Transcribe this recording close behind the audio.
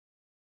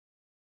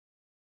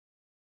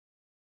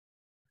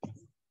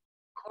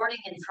Recording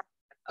in front.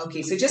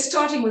 Okay, so just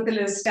starting with a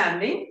little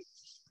standing.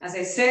 As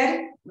I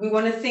said, we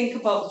want to think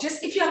about,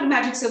 just if you have a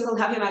magic circle,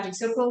 have your magic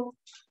circle.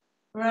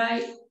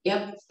 Right,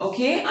 yep,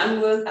 okay, and I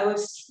will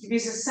give you a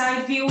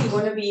side view. We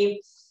want to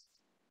be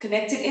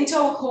connected into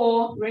our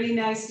core, really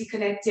nicely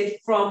connected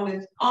from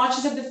the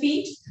arches of the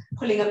feet,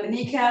 pulling up the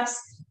kneecaps,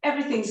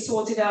 everything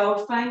sorted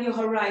out. Find your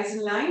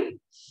horizon line.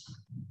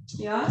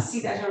 Yeah,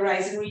 see that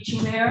horizon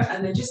reaching there,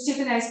 and then just take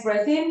a nice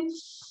breath in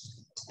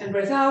and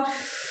breath out.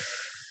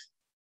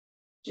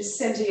 Just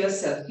center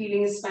yourself,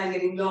 feeling the spine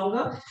getting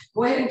longer.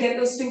 Go ahead and get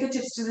those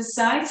fingertips to the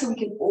side so we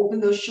can open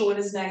those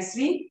shoulders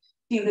nicely.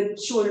 Feel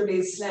the shoulder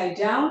blades slide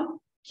down.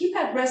 Keep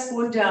that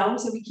breastbone down,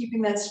 so we're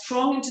keeping that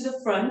strong into the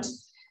front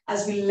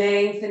as we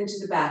lengthen to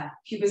the back.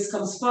 Pubis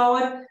comes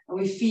forward, and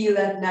we feel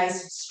that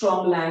nice,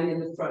 strong line in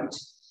the front.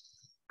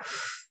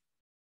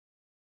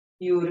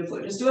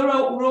 Beautiful. Just do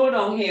a roll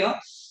down here,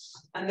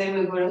 and then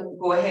we're going to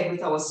go ahead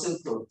with our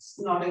circles.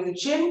 Nodding the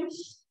chin,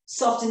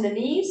 soften the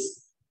knees.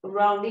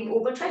 Rounding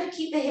over, try to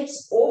keep the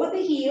hips over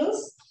the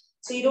heels.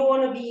 So you don't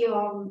want to be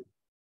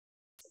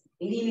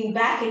leaning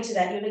back into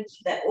that. You want to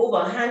keep that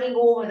over, hanging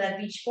over that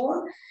beach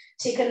ball.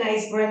 Take a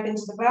nice breath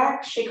into the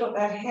back, shake out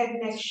that head,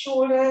 neck,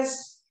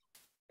 shoulders,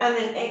 and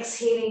then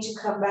exhaling to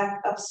come back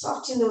up.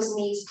 Soften those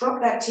knees,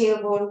 drop that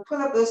tailbone, pull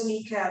up those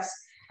kneecaps,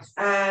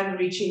 and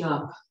reaching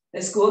up.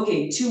 Let's go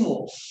again, 2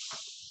 more.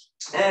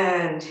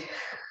 And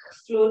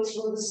float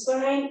through the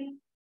spine,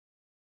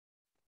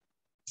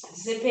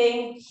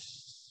 zipping.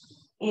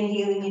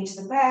 Inhaling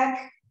into the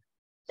back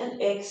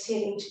and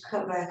exhaling to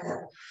come back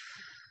up.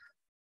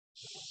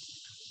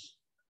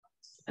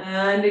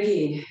 And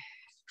again,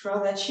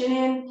 draw that chin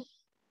in,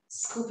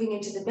 scooping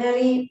into the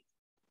belly,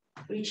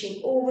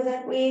 reaching over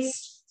that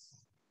waist.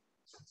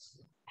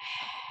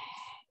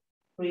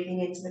 Breathing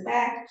into the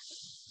back.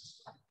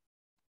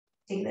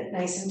 Take that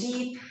nice and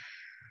deep.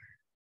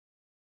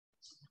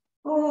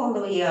 All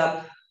the way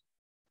up.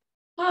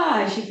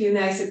 I should feel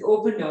nice and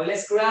open now.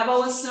 Let's grab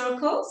our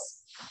circles.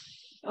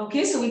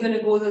 Okay, so we're going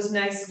to go those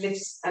nice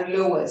lifts and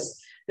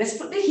lowers. Let's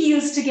put the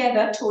heels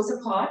together, toes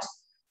apart,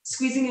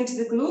 squeezing into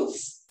the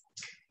glutes.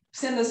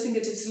 Send those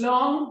fingertips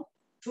long,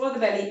 draw the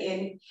belly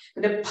in.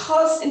 We're going to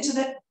pulse into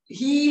the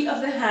heel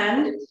of the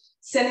hand,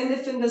 sending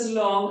the fingers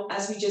long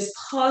as we just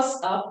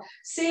pulse up.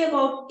 Say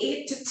about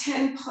 8 to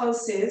 10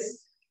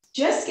 pulses.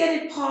 Just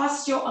get it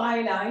past your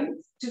eye line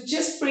to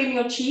just frame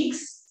your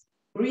cheeks,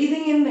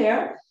 breathing in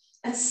there.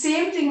 And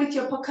same thing with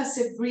your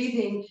percussive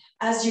breathing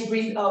as you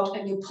breathe out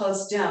and you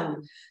pulse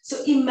down.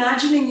 So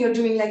imagining you're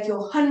doing like your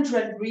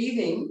 100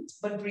 breathing,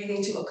 but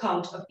breathing to a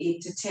count of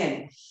 8 to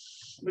 10.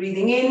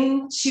 Breathing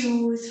in,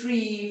 2,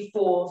 3,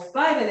 4,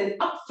 5, and then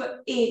up for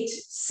 8,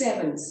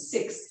 7,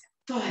 6,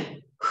 5.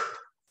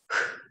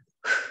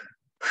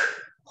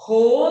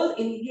 Hold,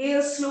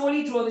 inhale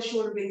slowly, draw the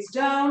shoulder blades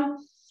down,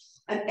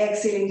 and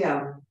exhaling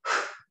down.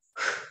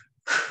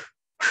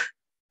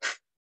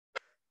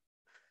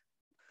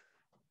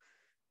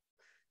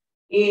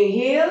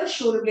 Inhale,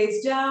 shoulder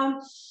blades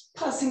down,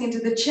 pulsing into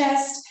the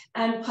chest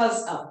and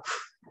pulse up.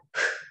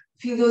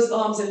 Feel those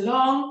arms are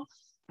long.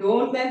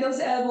 Don't bend those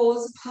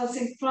elbows,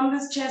 pulsing from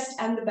the chest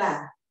and the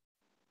back.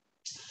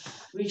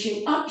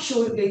 Reaching up,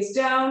 shoulder blades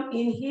down,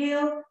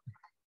 inhale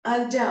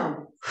and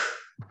down.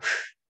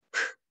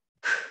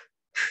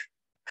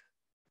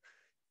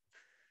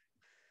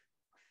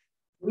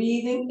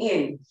 Breathing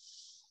in.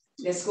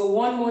 Let's go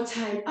one more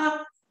time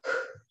up.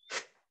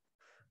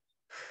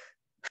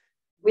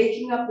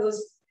 Waking up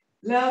those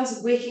lungs,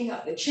 waking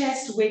up the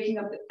chest, waking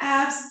up the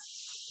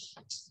abs,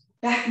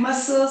 back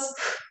muscles.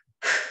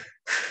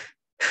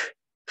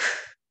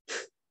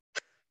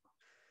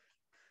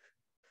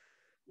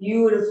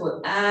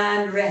 Beautiful,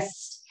 and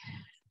rest.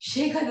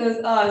 Shake out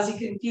those arms, you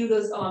can feel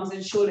those arms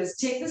and shoulders.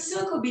 Take the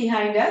circle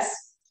behind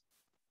us.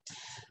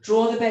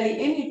 Draw the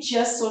belly in, you're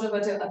just sort of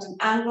at an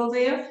angle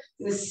there.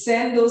 You're going to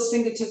send those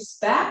fingertips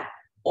back,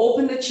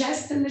 open the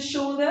chest and the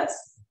shoulders,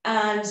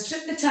 and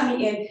strip the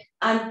tummy in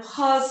and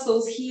pulse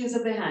those heels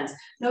of the hands.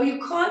 Now you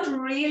can't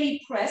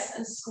really press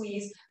and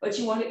squeeze, but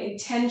you want an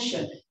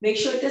intention. Make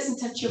sure it doesn't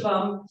touch your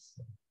bum.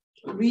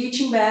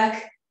 Reaching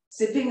back,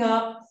 zipping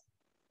up,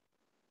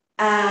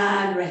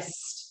 and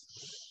rest.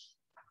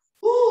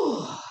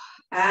 Ooh.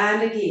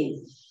 And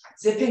again,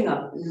 zipping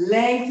up,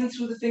 lengthen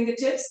through the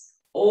fingertips,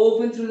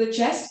 open through the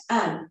chest,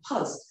 and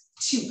pulse.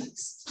 2.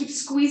 Keep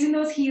squeezing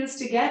those heels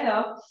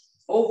together,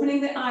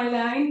 opening the eye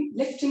line,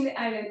 lifting the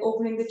eye line,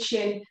 opening the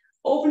chin,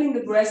 opening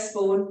the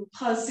breastbone,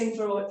 pulsing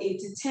for about 8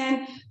 to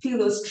 10. Feel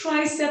those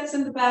triceps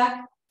in the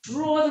back,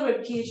 draw the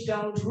rib cage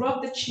down,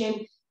 drop the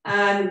chin,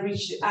 and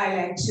reach the eye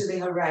line to the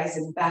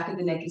horizon. Back of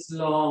the neck is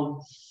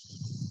long.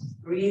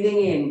 Breathing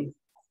in,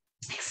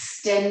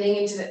 extending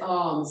into the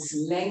arms,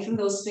 lengthen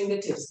those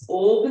fingertips,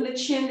 open the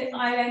chin, the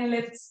eye line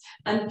lifts,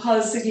 and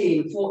pulse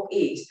again for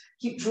 8.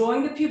 Keep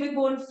drawing the pubic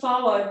bone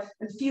forward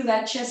and feel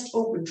that chest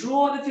open.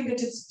 Draw the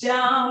fingertips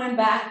down and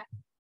back,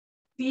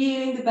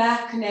 feeling the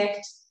back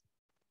connect,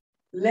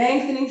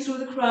 lengthening through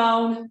the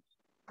crown.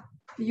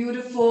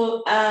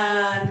 Beautiful,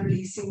 and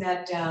releasing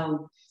that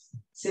down,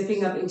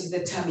 zipping up into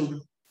the tummy.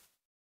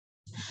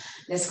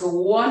 Let's go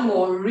one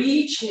more,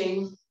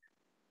 reaching,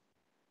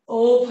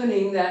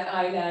 opening that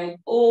eye line,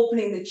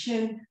 opening the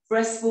chin,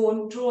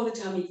 breastbone, draw the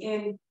tummy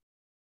in.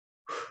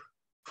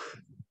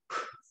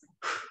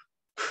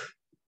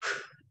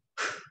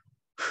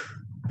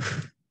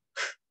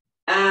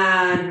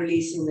 And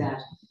releasing that.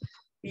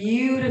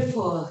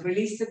 Beautiful.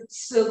 Release the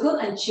circle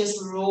and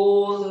just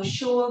roll those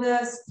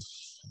shoulders.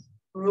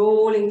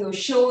 Rolling those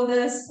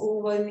shoulders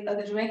over in the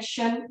other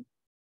direction.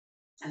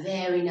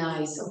 Very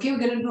nice. Okay, we're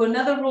going to do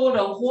another roll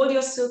down. Hold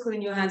your circle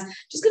in your hands.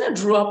 Just going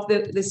to drop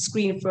the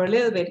screen for a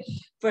little bit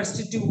first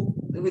to do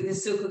with the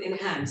circle in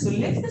hand. So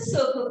lift the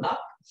circle up.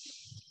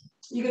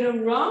 You're going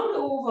to round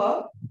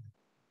over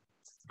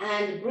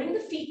and bring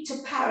the feet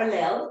to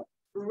parallel.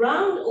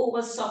 Round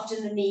over,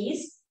 soften the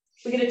knees.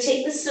 We're going to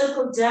take the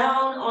circle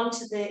down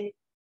onto the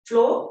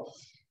floor,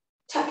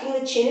 tucking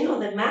the chin on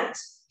the mat.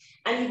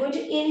 And you're going to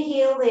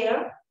inhale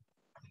there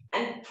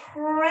and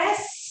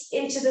press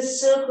into the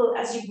circle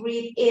as you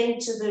breathe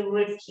into the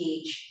rib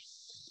cage.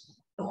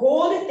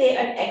 Hold it there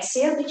and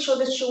exhale. Make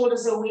sure the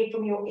shoulders are away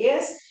from your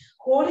ears.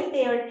 Hold it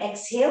there and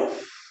exhale,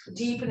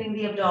 deepening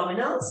the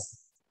abdominals.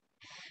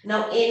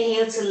 Now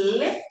inhale to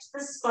lift the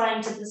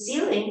spine to the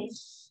ceiling,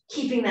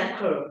 keeping that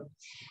curve.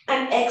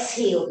 And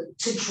exhale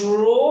to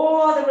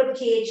draw the rib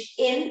cage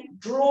in,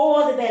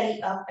 draw the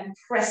belly up and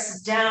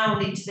press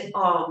down into the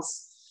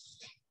arms.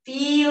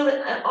 Feel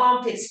the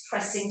armpits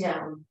pressing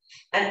down.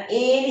 And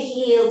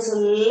inhale to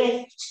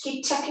lift.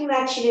 Keep tucking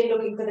that chin in,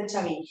 looking for the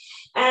tummy.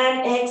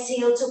 And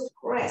exhale to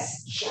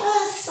press.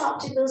 Just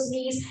soften those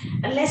knees,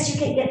 unless you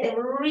can get them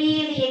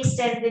really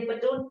extended.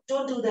 But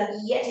don't do that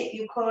yet if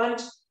you can't.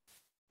 If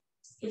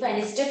you find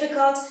it's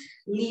difficult,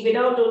 leave it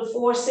out. Don't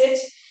force it.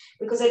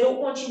 Because I don't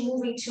want you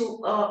moving to,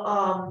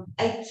 don't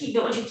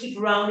want you to keep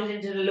rounding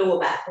into the lower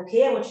back,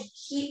 okay? I want you to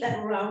keep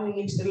that rounding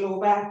into the lower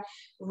back,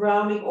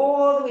 rounding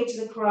all the way to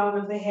the crown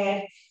of the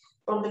head,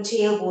 from the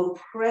tailbone,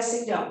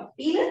 pressing down.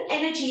 Feel an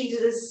energy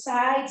into the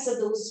sides of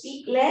those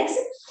feet, legs,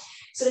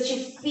 so that you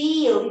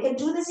feel, you can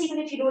do this even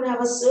if you don't have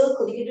a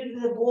circle, you can do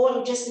it with a ball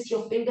or just with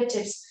your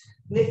fingertips,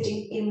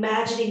 lifting,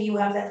 imagining you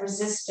have that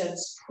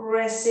resistance,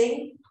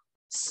 pressing,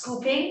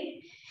 scooping.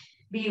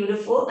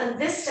 Beautiful. And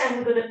this time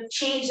we're going to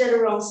change that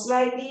around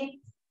slightly.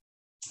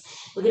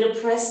 We're going to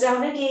press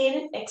down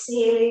again,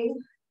 exhaling.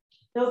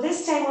 Now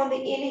this time on the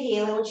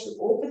inhale, I want you to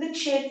open the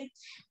chin,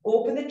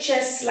 open the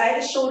chest,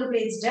 slide the shoulder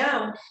blades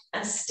down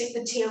and stick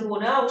the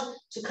tailbone out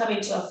to come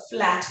into a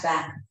flat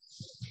back.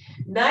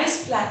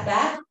 Nice flat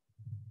back.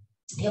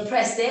 You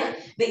press there.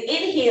 The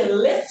inhale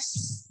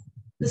lifts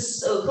the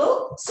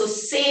circle. So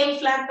same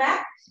flat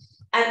back.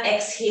 And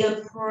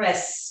exhale,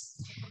 press.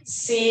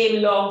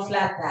 Same long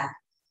flat back.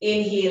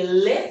 Inhale,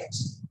 lift,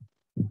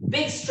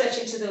 big stretch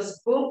into those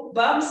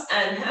bums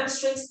and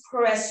hamstrings,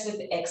 press with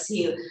the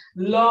exhale,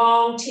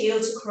 long tail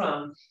to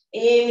crown.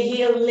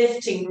 Inhale,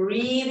 lifting,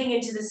 breathing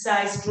into the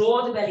sides,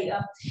 draw the belly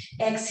up,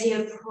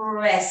 exhale,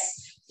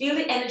 press. Feel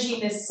the energy in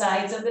the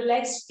sides of the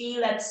legs,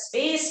 feel that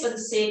space for the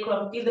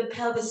sacrum, feel the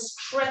pelvis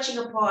stretching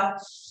apart.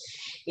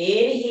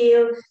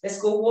 Inhale, let's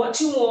go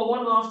two more,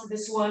 one after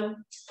this one,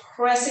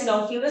 pressing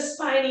down, feel the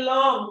spine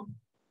long.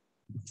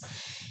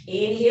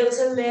 Inhale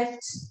to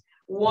lift.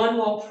 One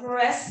more,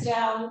 press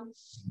down,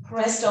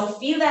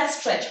 feel that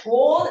stretch,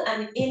 hold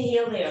and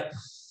inhale there.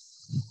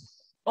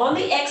 On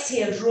the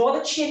exhale, draw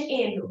the chin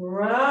in,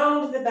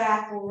 round the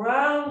back,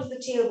 round the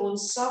tailbone,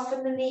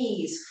 soften the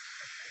knees.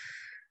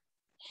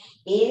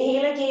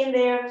 Inhale again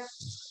there,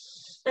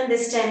 and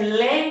this time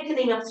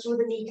lengthening up through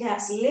the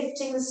kneecaps,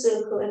 lifting the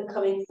circle and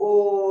coming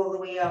all the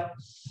way up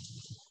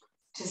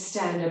to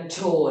stand up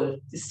tall.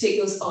 Just take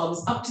those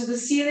arms up to the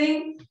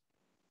ceiling.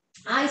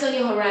 Eyes on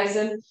your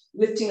horizon,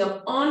 lifting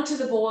up onto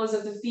the balls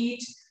of the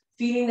feet,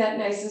 feeling that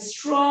nice and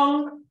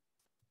strong.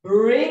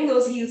 Bring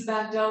those heels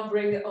back down,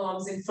 bring the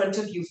arms in front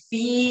of you.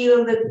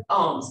 Feel the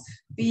arms,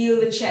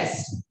 feel the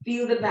chest,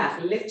 feel the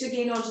back. Lift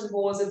again onto the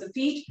balls of the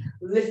feet,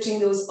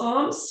 lifting those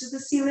arms to the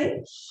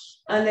ceiling,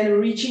 and then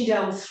reaching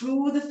down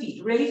through the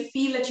feet. Really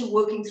feel that you're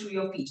working through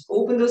your feet.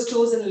 Open those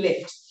toes and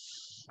lift.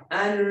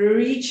 And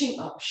reaching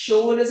up.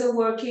 Shoulders are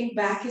working,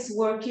 back is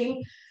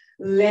working.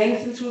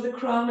 Lengthen through the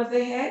crown of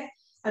the head.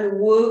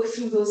 And work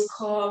through those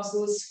calves,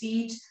 those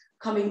feet,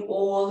 coming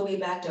all the way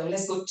back down.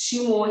 Let's go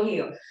two more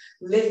here.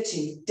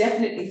 Lifting,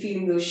 definitely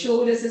feeling those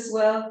shoulders as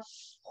well.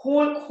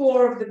 Whole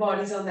core of the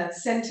body's on that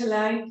center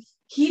line.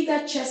 Keep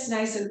that chest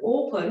nice and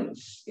open.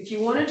 If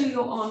you want to do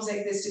your arms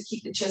like this to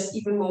keep the chest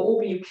even more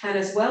open, you can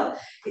as well.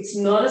 It's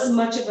not as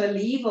much of a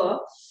lever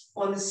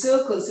on the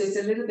circle, so it's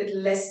a little bit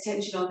less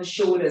tension on the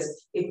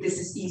shoulders if this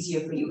is easier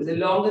for you. The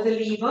longer the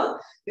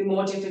lever, the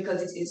more difficult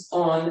it is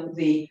on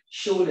the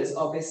shoulders,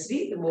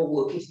 obviously, the more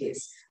work it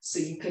is. So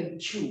you can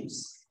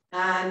choose.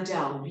 And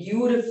down,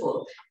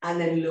 beautiful. And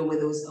then lower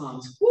those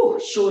arms. Woo,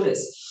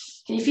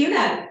 shoulders. Can you feel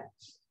that?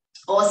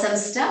 Awesome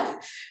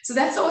stuff. So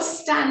that's our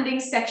standing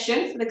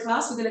section for the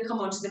class. We're going to come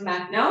onto the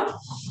mat now.